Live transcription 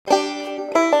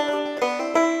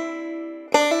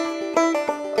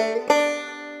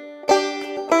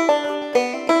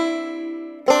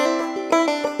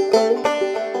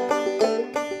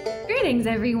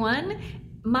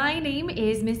name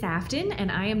is Miss Afton,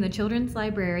 and I am the children's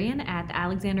librarian at the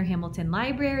Alexander Hamilton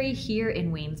Library here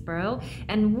in Waynesboro.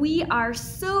 And we are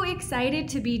so excited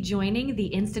to be joining the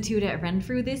Institute at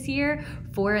Renfrew this year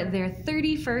for their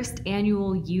 31st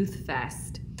annual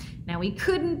Youthfest. Now, we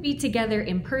couldn't be together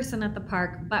in person at the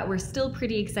park, but we're still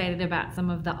pretty excited about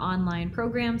some of the online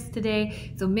programs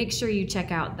today, so make sure you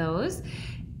check out those.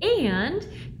 And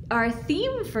our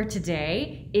theme for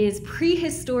today is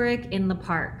Prehistoric in the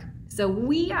Park. So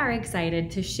we are excited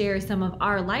to share some of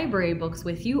our library books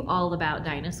with you all about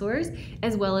dinosaurs,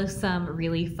 as well as some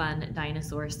really fun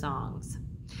dinosaur songs.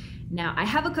 Now, I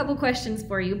have a couple questions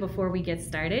for you before we get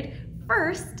started.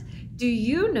 First, do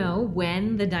you know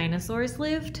when the dinosaurs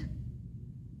lived?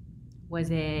 Was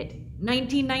it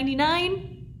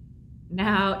 1999?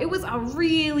 No, it was a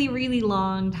really, really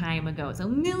long time ago, so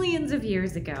millions of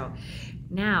years ago.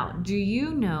 Now, do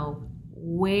you know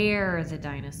where the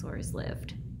dinosaurs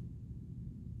lived?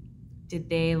 Did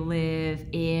they live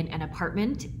in an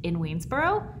apartment in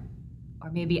Waynesboro? Or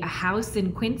maybe a house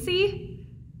in Quincy?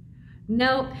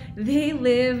 No, they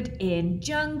lived in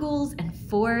jungles and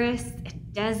forests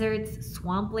and deserts,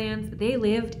 swamplands. They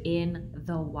lived in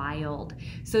the wild.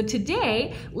 So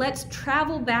today, let's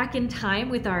travel back in time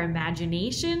with our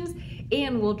imaginations,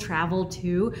 and we'll travel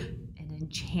to an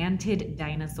enchanted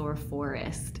dinosaur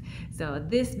forest. So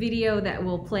this video that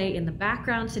will play in the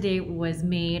background today was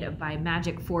made by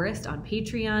Magic Forest on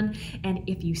Patreon. And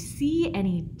if you see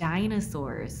any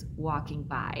dinosaurs walking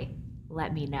by,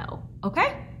 let me know,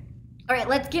 okay? All right,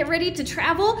 let's get ready to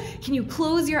travel. Can you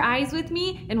close your eyes with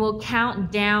me? And we'll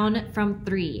count down from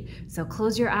 3. So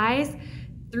close your eyes.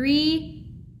 3,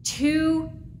 2,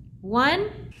 1.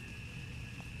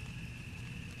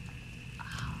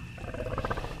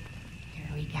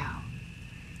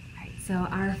 So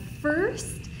our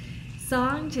first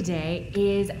song today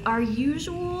is our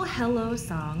usual hello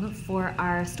song for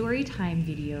our storytime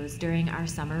videos during our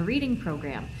summer reading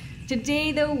program.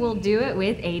 Today though, we'll do it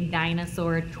with a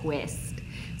dinosaur twist.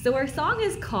 So our song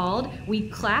is called We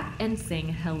Clap and Sing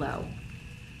Hello.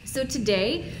 So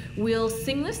today we'll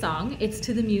sing the song. It's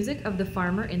to the music of The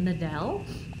Farmer in the Dell,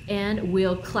 and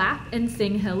we'll clap and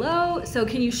sing hello. So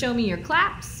can you show me your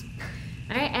claps?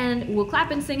 All right, and we'll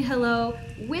clap and sing hello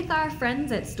with our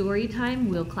friends at Storytime.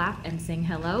 We'll clap and sing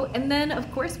hello. And then,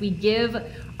 of course, we give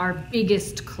our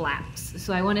biggest claps.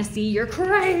 So I want to see your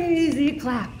crazy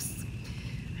claps.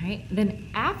 All right, then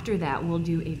after that, we'll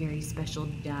do a very special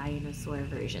dinosaur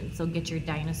version. So get your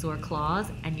dinosaur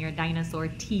claws and your dinosaur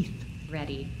teeth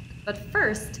ready. But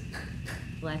first,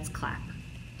 let's clap.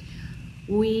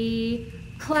 We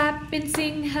clap and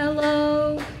sing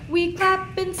hello. We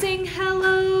clap and sing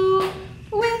hello.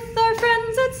 With our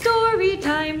friends at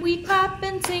Storytime, we clap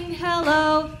and sing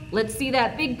hello. Let's see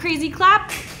that big crazy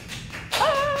clap.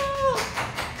 Oh!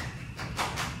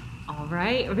 All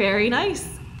right, very nice.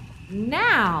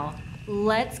 Now,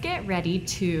 let's get ready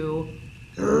to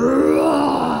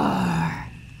roar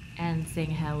and sing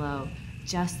hello,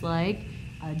 just like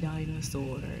a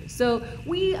dinosaur. So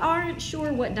we aren't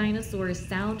sure what dinosaurs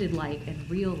sounded like in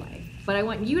real life, but I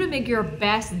want you to make your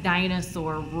best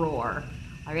dinosaur roar.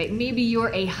 All right, maybe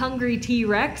you're a hungry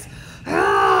T-Rex.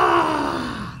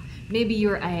 Maybe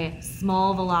you're a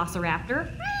small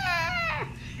velociraptor.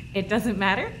 It doesn't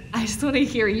matter. I just want to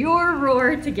hear your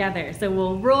roar together. So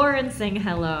we'll roar and sing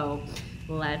hello.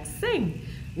 Let's sing.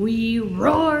 We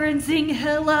roar and sing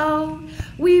hello.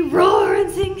 We roar and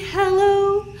sing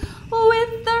hello.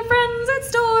 With our friends at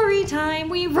Storytime,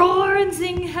 we roar and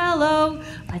sing hello.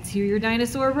 Let's hear your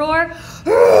dinosaur roar.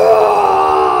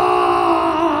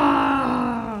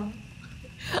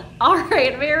 All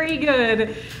right, very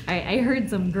good. I heard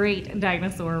some great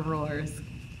dinosaur roars.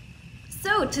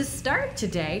 So to start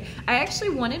today, I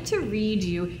actually wanted to read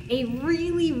you a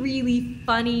really, really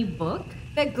funny book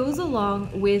that goes along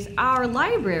with our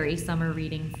library summer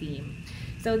reading theme.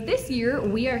 So this year,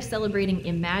 we are celebrating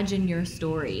Imagine Your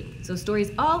Story. So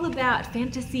stories all about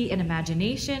fantasy and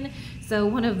imagination. So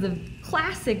one of the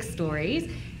classic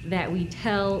stories that we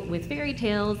tell with fairy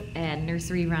tales and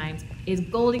nursery rhymes is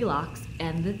Goldilocks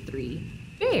and the Three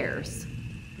Bears,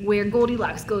 where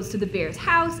Goldilocks goes to the bear's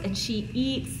house and she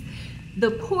eats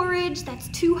the porridge that's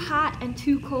too hot and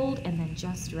too cold and then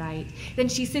just right. Then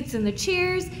she sits in the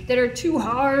chairs that are too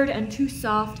hard and too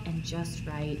soft and just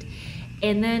right.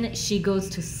 And then she goes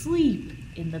to sleep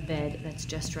in the bed that's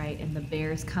just right, and the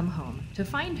bears come home to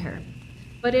find her.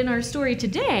 But in our story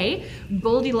today,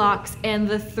 Goldilocks and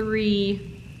the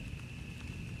three...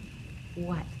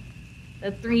 what?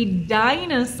 The Three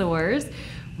Dinosaurs,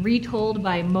 retold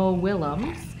by Mo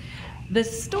Willems. The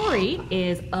story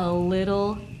is a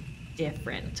little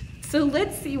different. So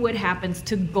let's see what happens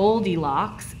to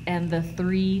Goldilocks and the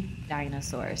 3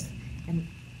 dinosaurs. And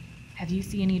have you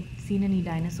seen any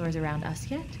dinosaurs around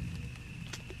us yet?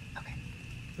 Okay.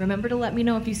 Remember to let me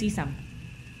know if you see some.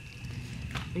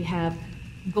 We have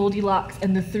Goldilocks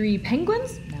and the 3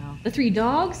 penguins? No. The 3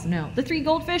 dogs? No. The 3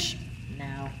 goldfish?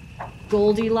 No.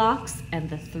 Goldilocks and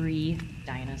the 3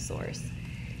 dinosaurs,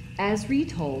 as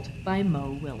retold by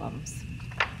Mo Willems.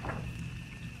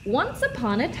 Once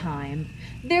upon a time,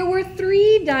 there were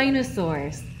 3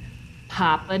 dinosaurs: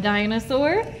 Papa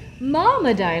Dinosaur,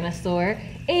 Mama Dinosaur,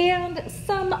 and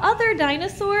some other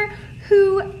dinosaur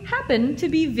who happened to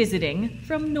be visiting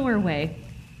from Norway.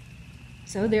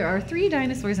 So there are 3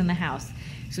 dinosaurs in the house.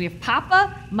 So we have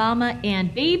Papa, Mama,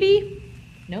 and Baby.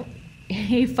 Nope,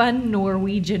 a fun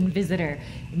Norwegian visitor.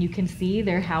 And you can see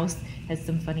their house has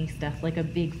some funny stuff like a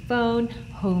big phone,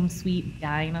 home sweet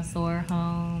dinosaur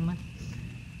home.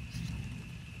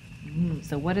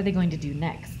 So what are they going to do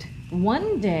next?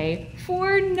 One day,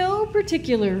 for no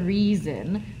particular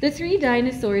reason, the 3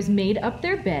 dinosaurs made up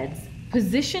their beds,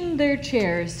 positioned their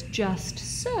chairs just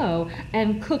so,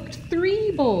 and cooked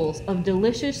 3 bowls of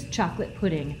delicious chocolate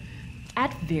pudding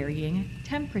at varying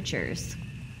temperatures.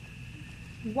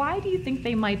 Why do you think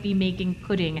they might be making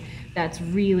pudding that's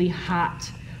really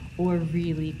hot or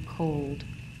really cold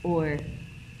or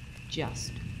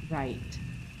just right?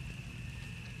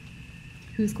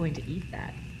 Who's going to eat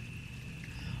that?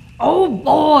 "Oh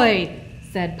boy,"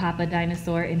 said Papa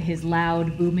Dinosaur in his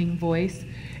loud, booming voice.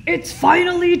 "It's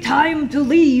finally time to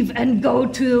leave and go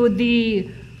to the,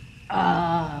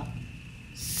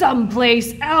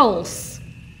 someplace else."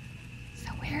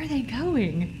 So where are they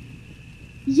going?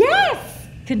 "Yes,"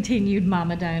 continued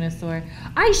Mama Dinosaur,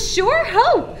 "I sure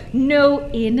hope no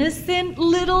innocent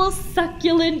little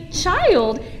succulent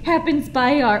child happens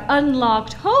by our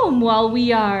unlocked home while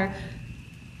we are,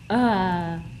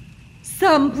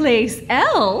 someplace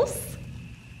else."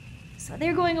 So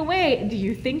they're going away. Do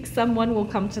you think someone will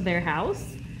come to their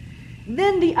house?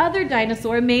 Then the other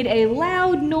dinosaur made a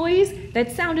loud noise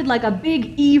that sounded like a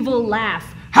big evil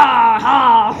laugh. Ha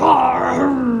ha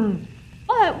ha!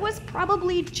 But was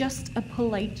probably just a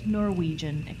polite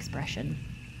Norwegian expression.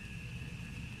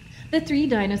 The 3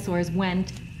 dinosaurs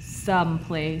went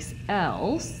someplace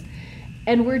else,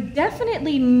 and were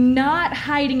definitely not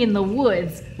hiding in the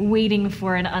woods waiting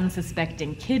for an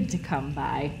unsuspecting kid to come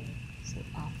by. So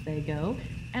off they go.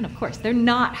 And of course, they're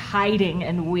not hiding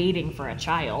and waiting for a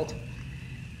child.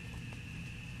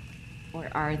 Or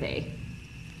are they?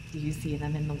 Do you see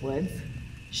them in the woods?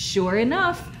 Sure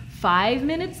enough, 5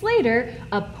 minutes later,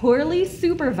 a poorly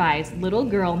supervised little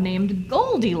girl named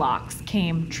Goldilocks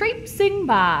came traipsing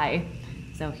by.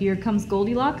 So here comes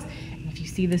Goldilocks. If you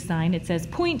see the sign, it says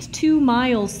 0.2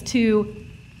 miles to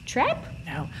trap?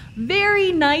 No,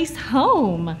 very nice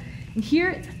home. And here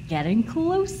it's getting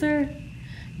closer.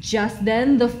 Just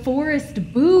then the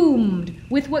forest boomed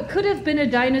with what could have been a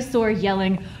dinosaur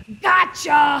yelling,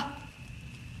 "Gotcha!"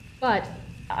 But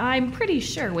I'm pretty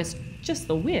sure it was just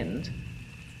the wind.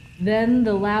 Then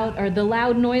the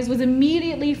loud noise was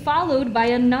immediately followed by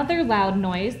another loud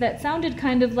noise that sounded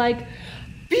kind of like,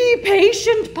 "Be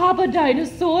patient, Papa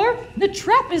Dinosaur. The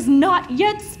trap is not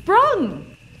yet sprung."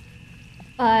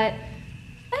 But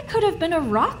that could have been a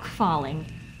rock falling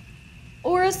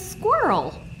or a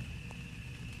squirrel,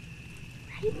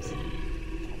 right?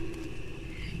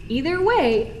 Either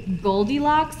way,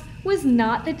 Goldilocks was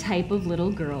not the type of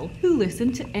little girl who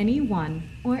listened to anyone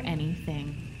or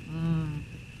anything.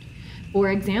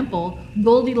 For example,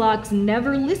 Goldilocks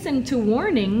never listened to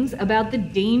warnings about the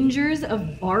dangers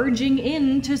of barging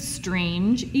into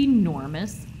strange,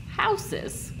 enormous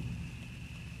houses.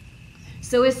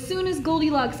 So as soon as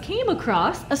Goldilocks came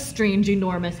across a strange,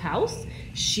 enormous house,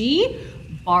 she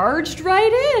barged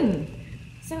right in.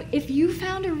 So if you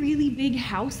found a really big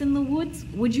house in the woods,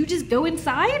 would you just go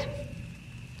inside?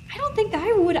 I don't think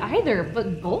I would either,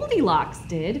 but Goldilocks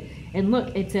did. And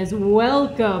look, it says,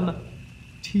 "Welcome."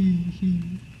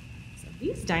 So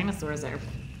these dinosaurs are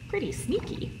pretty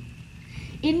sneaky.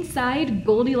 Inside,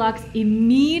 Goldilocks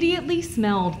immediately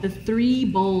smelled the 3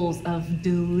 bowls of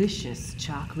delicious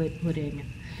chocolate pudding.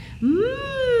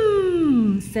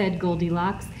 "Mmm," said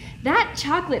Goldilocks, "that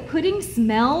chocolate pudding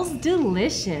smells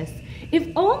delicious. If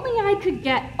only I could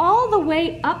get all the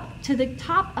way up to the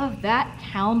top of that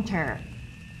counter."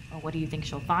 Well, what do you think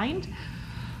she'll find?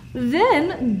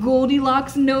 Then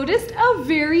Goldilocks noticed a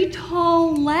very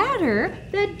tall ladder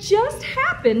that just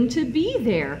happened to be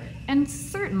there and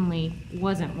certainly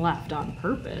wasn't left on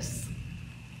purpose.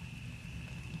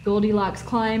 Goldilocks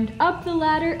climbed up the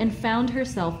ladder and found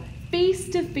herself face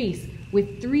to face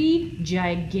with 3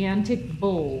 gigantic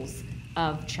bowls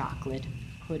of chocolate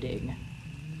pudding.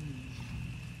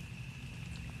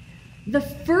 The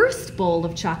first bowl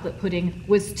of chocolate pudding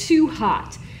was too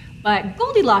hot, but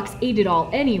Goldilocks ate it all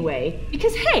anyway,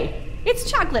 because hey, it's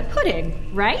chocolate pudding,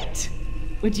 right?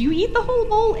 Would you eat the whole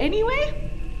bowl anyway?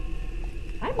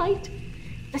 I might.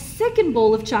 The second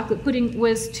bowl of chocolate pudding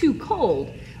was too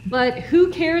cold, but who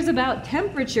cares about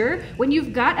temperature when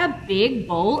you've got a big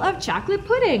bowl of chocolate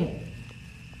pudding?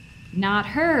 Not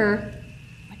her.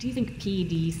 What do you think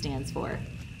PD stands for?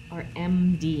 Or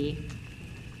MD?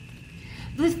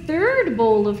 The third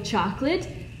bowl of chocolate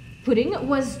pudding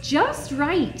was just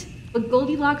right, but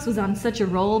Goldilocks was on such a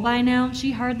roll by now,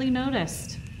 she hardly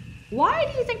noticed. Why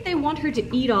do you think they want her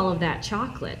to eat all of that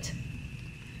chocolate?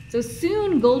 So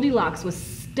soon Goldilocks was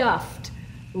stuffed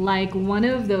like one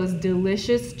of those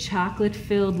delicious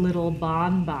chocolate-filled little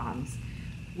bonbons,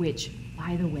 which,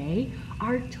 by the way,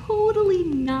 are totally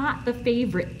not the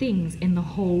favorite things in the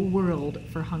whole world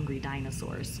for hungry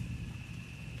dinosaurs.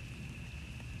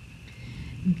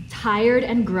 Tired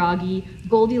and groggy,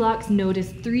 Goldilocks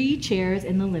noticed 3 chairs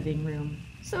in the living room.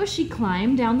 So she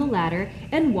climbed down the ladder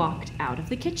and walked out of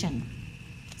the kitchen.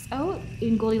 So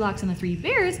in Goldilocks and the 3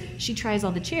 Bears, she tries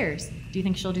all the chairs. Do you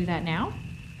think she'll do that now?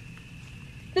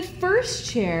 The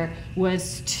first chair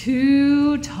was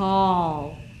too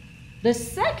tall. The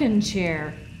second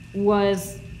chair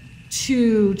was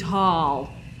too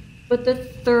tall. But the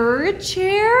third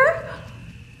chair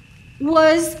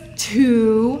was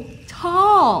too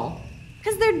tall.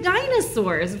 Because they're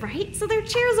dinosaurs, right? So their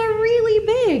chairs are really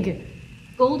big.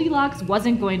 Goldilocks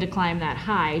wasn't going to climb that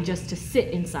high just to sit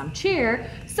in some chair,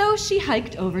 so she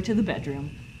hiked over to the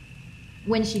bedroom.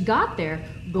 When she got there,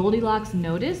 Goldilocks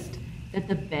noticed that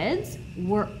the beds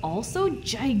were also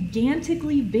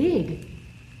gigantically big.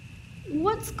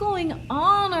 "What's going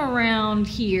on around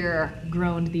here?"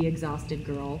 groaned the exhausted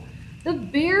girl. "The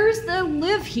bears that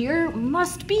live here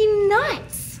must be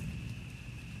nuts."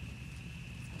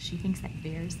 She thinks that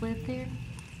bears live there?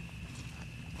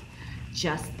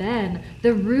 Just then,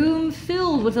 the room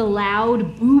filled with a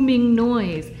loud, booming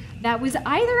noise that was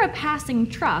either a passing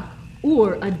truck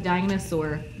or a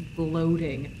dinosaur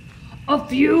gloating. "A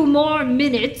few more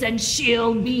minutes and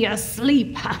she'll be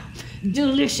asleep.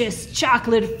 Delicious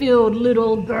chocolate-filled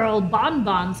little girl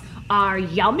bonbons are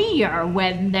yummier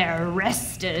when they're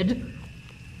rested."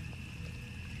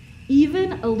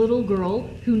 Even a little girl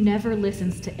who never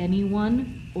listens to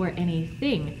anyone or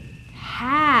anything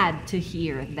had to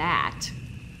hear that.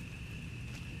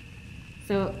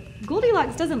 So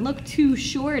Goldilocks doesn't look too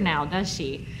sure now, does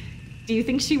she? Do you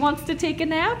think she wants to take a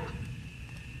nap?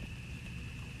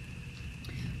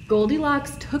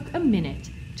 Goldilocks took a minute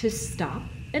to stop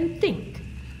and think,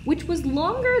 which was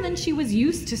longer than she was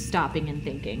used to stopping and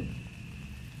thinking.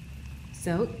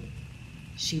 So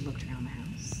she looked around the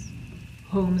house.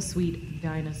 Home sweet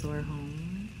dinosaur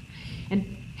home.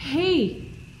 And hey,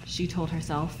 she told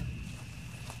herself,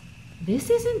 this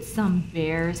isn't some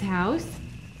bear's house.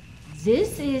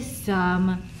 This is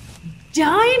some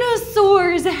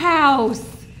dinosaur's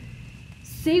house.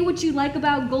 Say what you like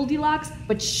about Goldilocks,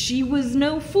 but she was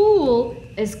no fool.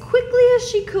 As quickly as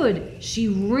she could, she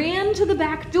ran to the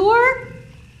back door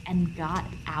and got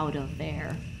out of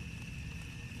there.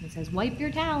 It says, wipe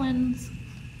your talons.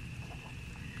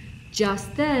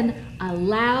 Just then, a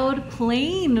loud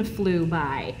plane flew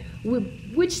by,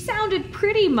 which sounded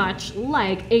pretty much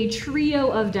like a trio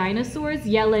of dinosaurs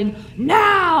yelling,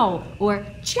 "Now!" or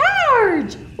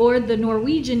 "Charge!" or the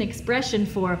Norwegian expression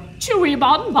for "chewy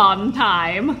bonbon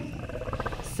time."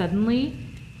 Suddenly,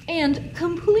 and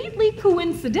completely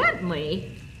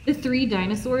coincidentally, the 3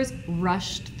 dinosaurs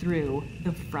rushed through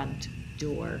the front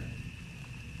door.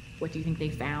 What do you think they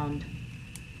found?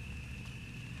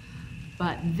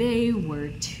 But they were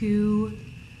too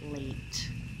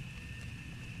late.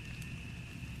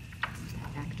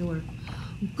 That back door.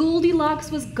 Goldilocks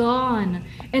was gone,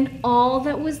 and all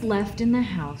that was left in the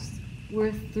house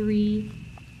were 3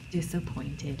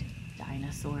 disappointed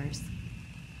dinosaurs.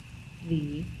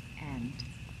 The end.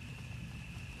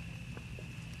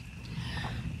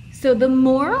 So the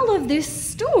moral of this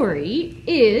story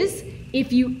is,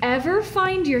 if you ever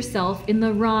find yourself in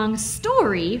the wrong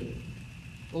story,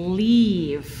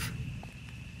 leave.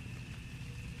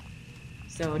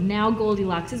 So now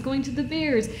Goldilocks is going to the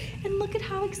bears, and look at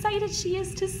how excited she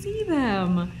is to see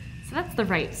them. So that's the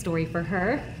right story for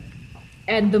her.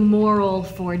 And the moral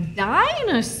for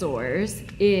dinosaurs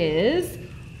is,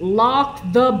 lock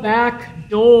the back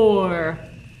door.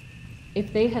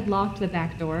 If they had locked the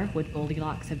back door, would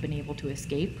Goldilocks have been able to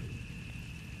escape?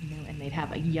 No, and they'd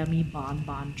have a yummy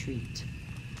bonbon treat.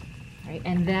 Right?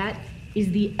 And that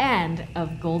is the end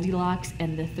of Goldilocks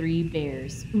and the Three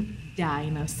Bears,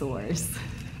 dinosaurs.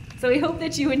 So we hope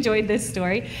that you enjoyed this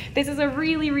story. This is a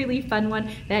really, really fun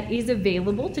one that is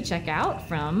available to check out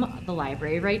from the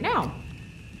library right now.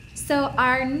 So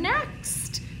our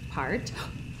next part,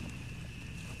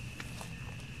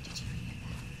 did you hear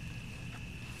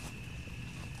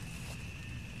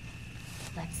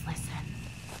that? Let's listen.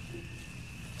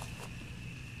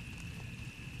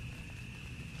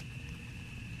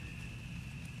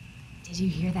 Did you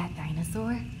hear that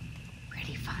dinosaur?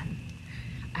 Pretty fun.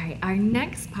 All right, our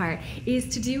next part is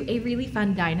to do a really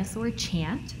fun dinosaur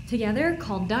chant together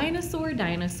called Dinosaur,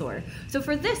 Dinosaur. So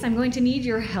for this, I'm going to need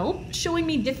your help showing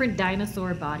me different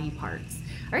dinosaur body parts.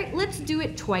 All right, let's do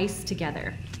it twice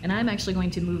together. And I'm actually going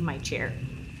to move my chair.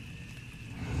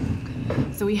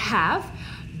 So we have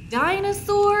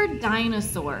dinosaur,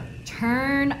 dinosaur,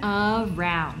 turn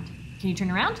around. Can you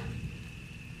turn around?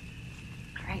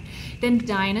 All right, then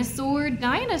dinosaur,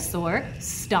 dinosaur,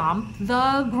 stomp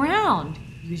the ground.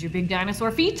 Use your big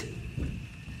dinosaur feet.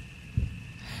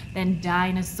 Then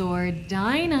dinosaur,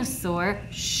 dinosaur,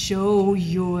 show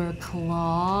your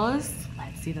claws.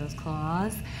 Let's see those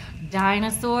claws.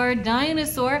 Dinosaur,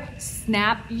 dinosaur,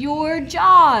 snap your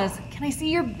jaws. Can I see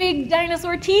your big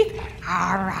dinosaur teeth?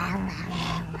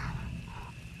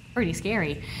 Pretty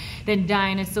scary. Then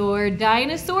dinosaur,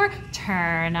 dinosaur,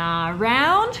 turn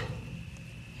around.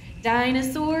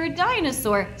 Dinosaur,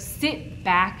 dinosaur, sit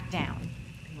back down.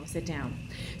 We'll sit down.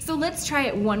 So let's try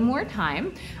it one more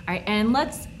time. All right, and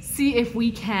let's see if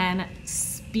we can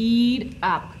speed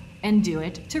up and do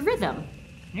it to rhythm. All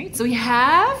right, so we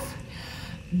have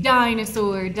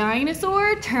dinosaur,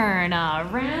 dinosaur, turn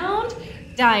around.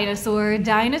 Dinosaur,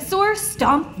 dinosaur,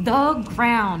 stomp the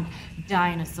ground.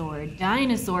 Dinosaur,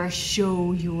 dinosaur,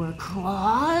 show your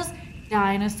claws.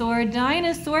 Dinosaur,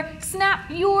 dinosaur, snap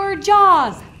your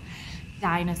jaws.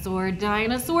 Dinosaur,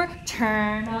 dinosaur,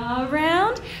 turn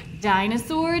around.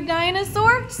 Dinosaur,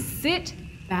 dinosaur, sit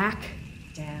back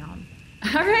down.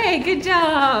 All right, good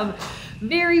job.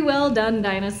 Very well done,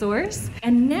 dinosaurs.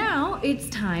 And now it's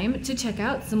time to check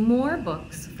out some more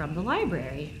books from the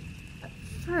library. But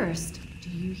first, do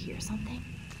you hear something?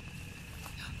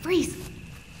 Freeze!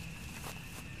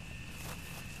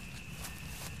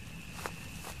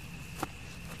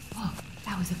 Oh,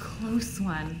 that was a close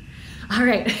one. All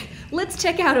right, let's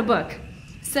check out a book.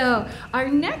 So our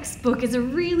next book is a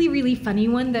really, really funny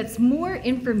one that's more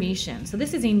information. So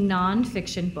this is a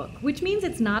nonfiction book, which means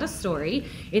it's not a story.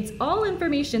 It's all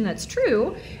information that's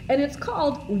true, and it's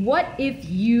called What If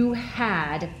You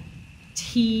Had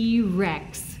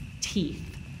T-Rex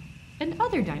Teeth and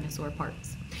Other Dinosaur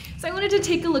Parts. So I wanted to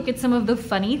take a look at some of the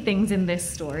funny things in this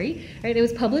story. Right, it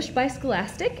was published by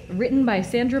Scholastic, written by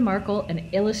Sandra Markle, and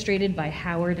illustrated by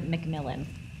Howard Macmillan.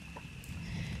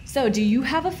 So do you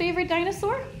have a favorite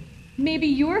dinosaur? Maybe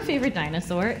your favorite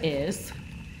dinosaur is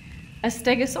a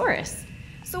Stegosaurus.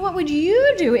 So what would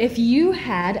you do if you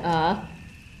had a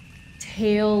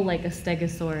tail like a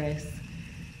Stegosaurus?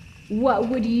 What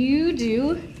would you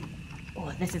do?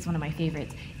 Oh, this is one of my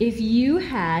favorites. If you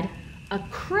had a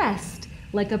crest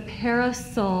like a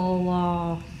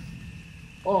parasol,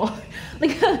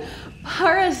 like a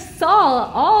parasol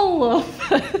all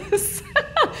of us.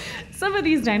 Some of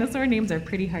these dinosaur names are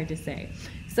pretty hard to say.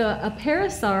 So a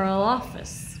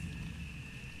Parasaurolophus.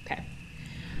 Okay.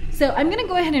 So I'm going to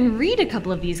go ahead and read a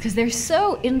couple of these because they're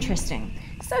so interesting.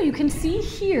 So you can see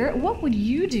here, what would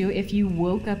you do if you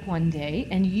woke up one day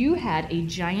and you had a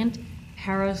giant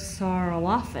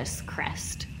Parasaurolophus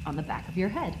crest on the back of your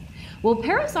head? Well,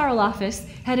 Parasaurolophus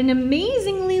had an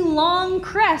amazingly long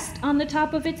crest on the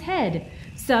top of its head.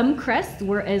 Some crests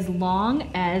were as long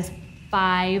as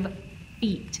 5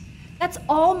 feet. That's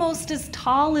almost as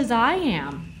tall as I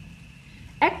am.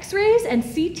 X-rays and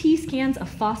CT scans of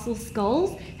fossil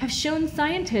skulls have shown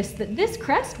scientists that this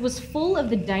crest was full of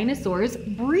the dinosaurs'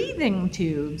 breathing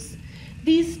tubes.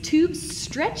 These tubes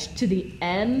stretched to the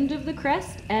end of the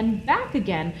crest and back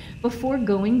again before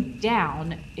going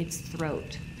down its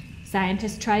throat.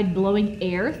 Scientists tried blowing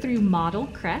air through model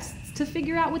crests to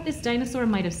figure out what this dinosaur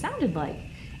might have sounded like,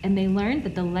 and they learned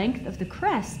that the length of the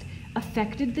crest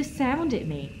affected the sound it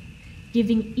made,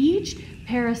 giving each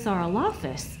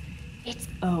Parasaurolophus its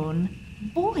own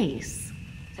voice.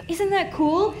 So isn't that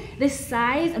cool? The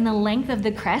size and the length of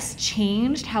the crest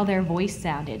changed how their voice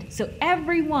sounded. So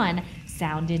everyone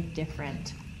sounded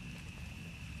different.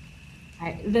 All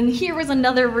right, then here was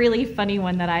another really funny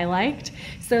one that I liked.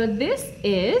 So this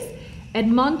is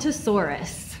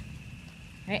Edmontosaurus.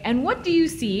 Right, and what do you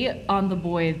see on the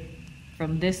boy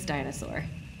from this dinosaur?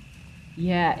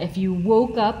 Yeah, if you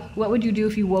woke up, what would you do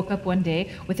if you woke up one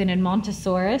day with an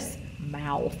Edmontosaurus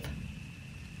mouth.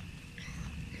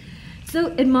 So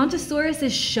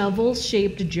Edmontosaurus's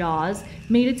shovel-shaped jaws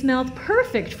made its mouth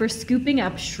perfect for scooping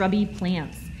up shrubby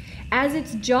plants. As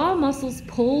its jaw muscles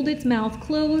pulled its mouth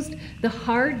closed, the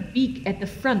hard beak at the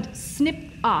front snipped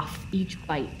off each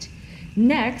bite.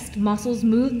 Next, muscles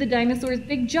moved the dinosaur's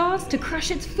big jaws to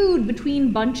crush its food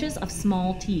between bunches of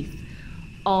small teeth.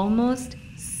 Almost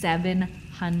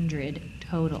 700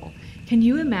 total. Can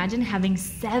you imagine having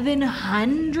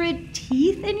 700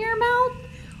 teeth in your mouth?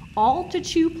 All to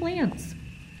chew plants.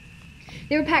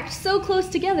 They were packed so close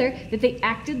together that they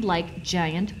acted like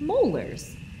giant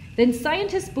molars. Then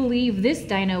scientists believe this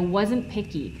dino wasn't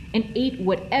picky and ate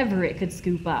whatever it could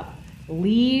scoop up.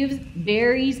 Leaves,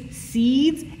 berries,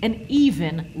 seeds, and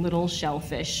even little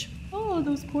shellfish. Oh,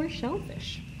 those poor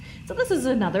shellfish. So this is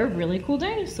another really cool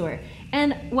dinosaur.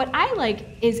 And what I like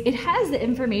is it has the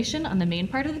information on the main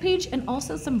part of the page and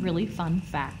also some really fun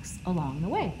facts along the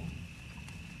way.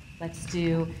 Let's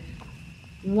do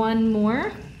one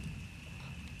more.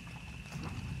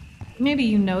 Maybe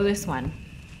you know this one.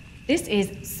 This is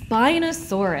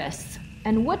Spinosaurus.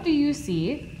 And what do you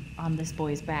see on this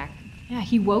boy's back? Yeah,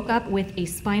 he woke up with a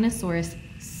Spinosaurus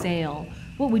sail.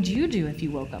 What would you do if you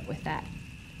woke up with that?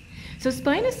 So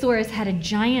Spinosaurus had a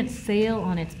giant sail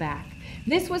on its back.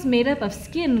 This was made up of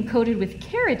skin coated with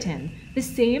keratin, the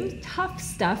same tough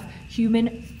stuff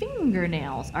human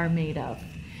fingernails are made of.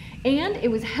 And it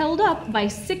was held up by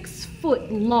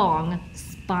 6-foot-long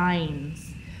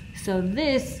spines. So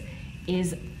this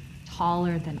is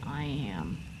taller than I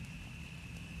am.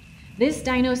 This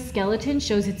dino's skeleton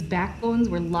shows its backbones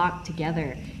were locked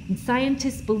together, and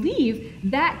scientists believe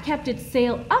that kept its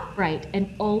sail upright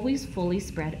and always fully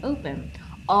spread open.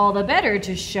 All the better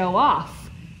to show off.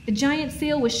 The giant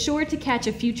sail was sure to catch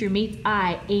a future mate's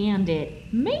eye, and it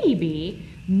maybe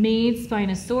made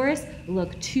Spinosaurus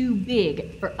look too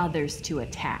big for others to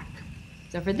attack.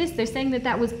 So for this, they're saying that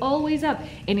that was always up,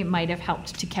 and it might have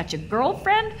helped to catch a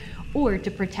girlfriend or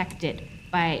to protect it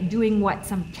by doing what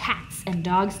some cats and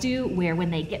dogs do, where when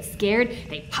they get scared,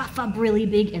 they puff up really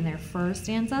big and their fur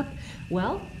stands up.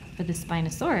 Well, for the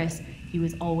Spinosaurus, he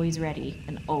was always ready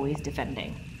and always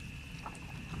defending.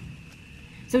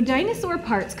 So dinosaur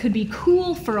parts could be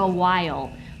cool for a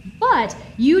while, but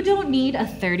you don't need a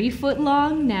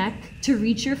 30-foot-long neck to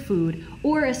reach your food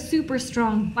or a super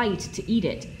strong bite to eat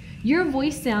it. Your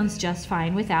voice sounds just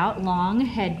fine without long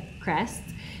head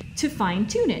crests to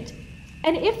fine-tune it.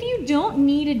 And if you don't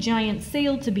need a giant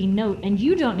sail to be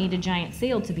you don't need a giant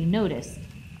sail to be noticed.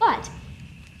 But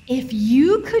if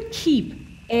you could keep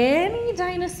any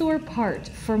dinosaur part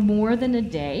for more than a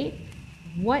day,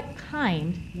 what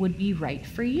kind would be right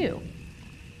for you?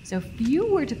 So if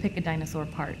you were to pick a dinosaur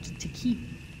part to keep,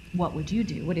 what would you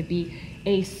do? Would it be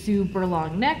a super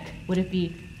long neck? Would it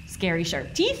be scary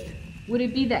sharp teeth? Would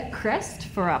it be that crest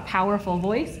for a powerful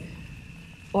voice?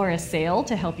 Or a sail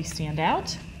to help you stand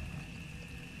out?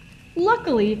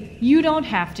 Luckily, you don't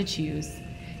have to choose.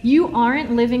 You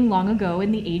aren't living long ago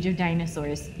in the age of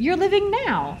dinosaurs. You're living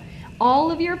now. All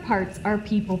of your parts are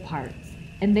people parts,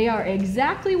 and they are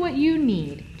exactly what you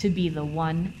need to be the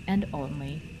one and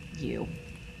only you.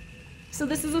 So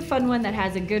this is a fun one that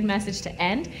has a good message to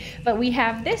end, but we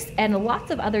have this and lots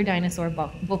of other dinosaur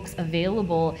books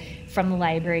available from the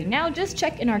library. Now just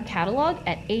check in our catalog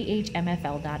at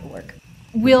ahmfl.org.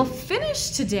 We'll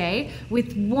finish today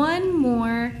with one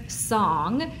more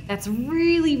song that's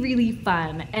really, really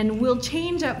fun, and we'll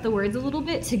change up the words a little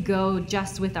bit to go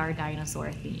just with our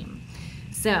dinosaur theme.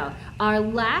 So our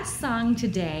last song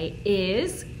today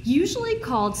is usually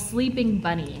called Sleeping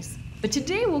Bunnies, but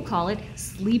today we'll call it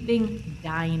Sleeping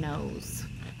Dinos.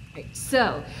 Right,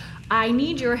 so I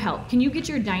need your help. Can you get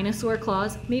your dinosaur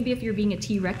claws? Maybe if you're being a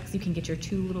T-Rex, you can get your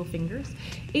 2 little fingers.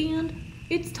 And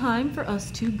it's time for us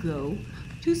to go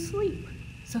to sleep.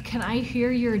 So can I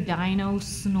hear your dino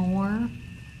snore?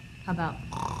 How about?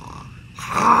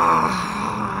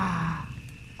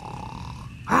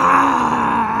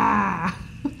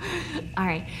 All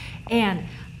right, and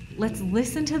let's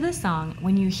listen to the song.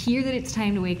 When you hear that it's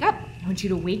time to wake up, I want you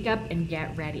to wake up and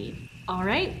get ready. All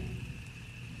right?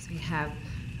 So we have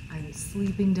our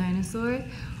sleeping dinosaur,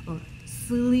 or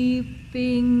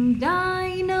sleeping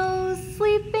dinos,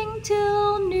 sleeping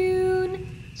till noon.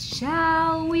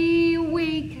 Shall we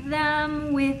wake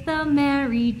them with a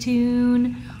merry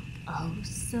tune? Oh,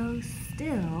 so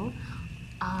still,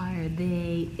 are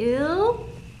they ill?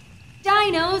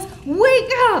 Dinos,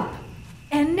 wake up!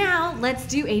 And now let's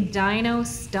do a dino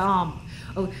stomp.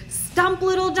 Oh, stomp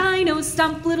little dino,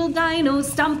 stomp little dino,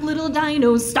 stomp little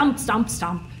dino, stomp, stomp,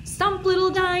 stomp. Stomp little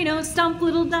dino, stomp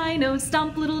little dino,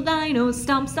 stomp little dino,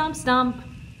 stomp, stomp, stomp.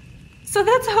 So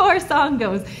that's how our song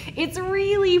goes. It's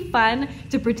really fun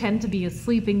to pretend to be a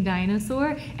sleeping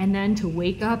dinosaur and then to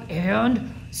wake up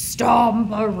and stomp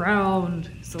around.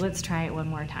 So let's try it one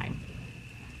more time.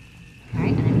 All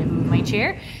right, and I'm gonna move my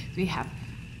chair. So we have,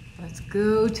 let's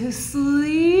go to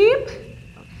sleep.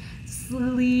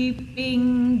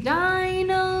 Sleeping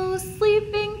dino,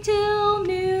 sleeping till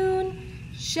noon.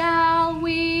 Shall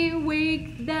we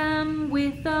wake them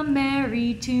with a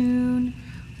merry tune?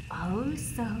 Oh,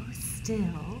 so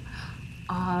still,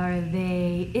 are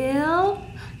they ill?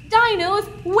 Dinos,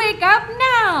 wake up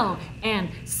now! And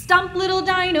stump little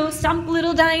dino, stump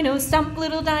little dino, stump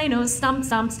little dino, stump,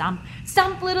 stump, stump.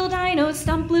 Stump little dino,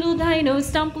 stump little dino,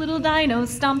 stump little dino,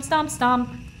 stump, stump, stump.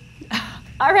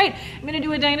 All right, I'm gonna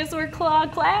do a dinosaur claw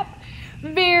clap.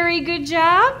 Very good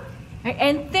job. All right,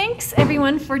 and thanks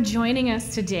everyone for joining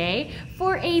us today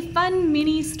for a fun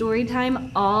mini story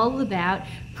time all about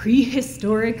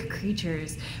prehistoric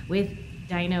creatures with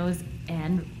dinos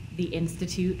and the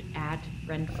Institute at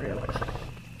Renfrew.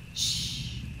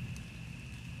 Shh.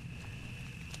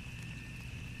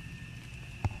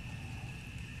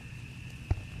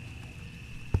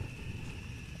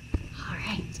 All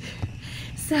right.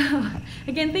 So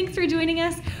again, thanks for joining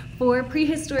us for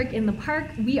Prehistoric in the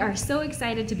Park. We are so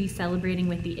excited to be celebrating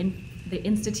with the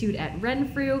Institute at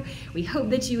Renfrew. We hope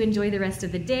that you enjoy the rest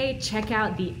of the day. Check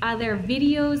out the other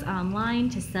videos online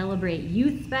to celebrate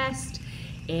Youthfest,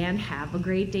 and have a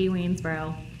great day,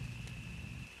 Waynesboro.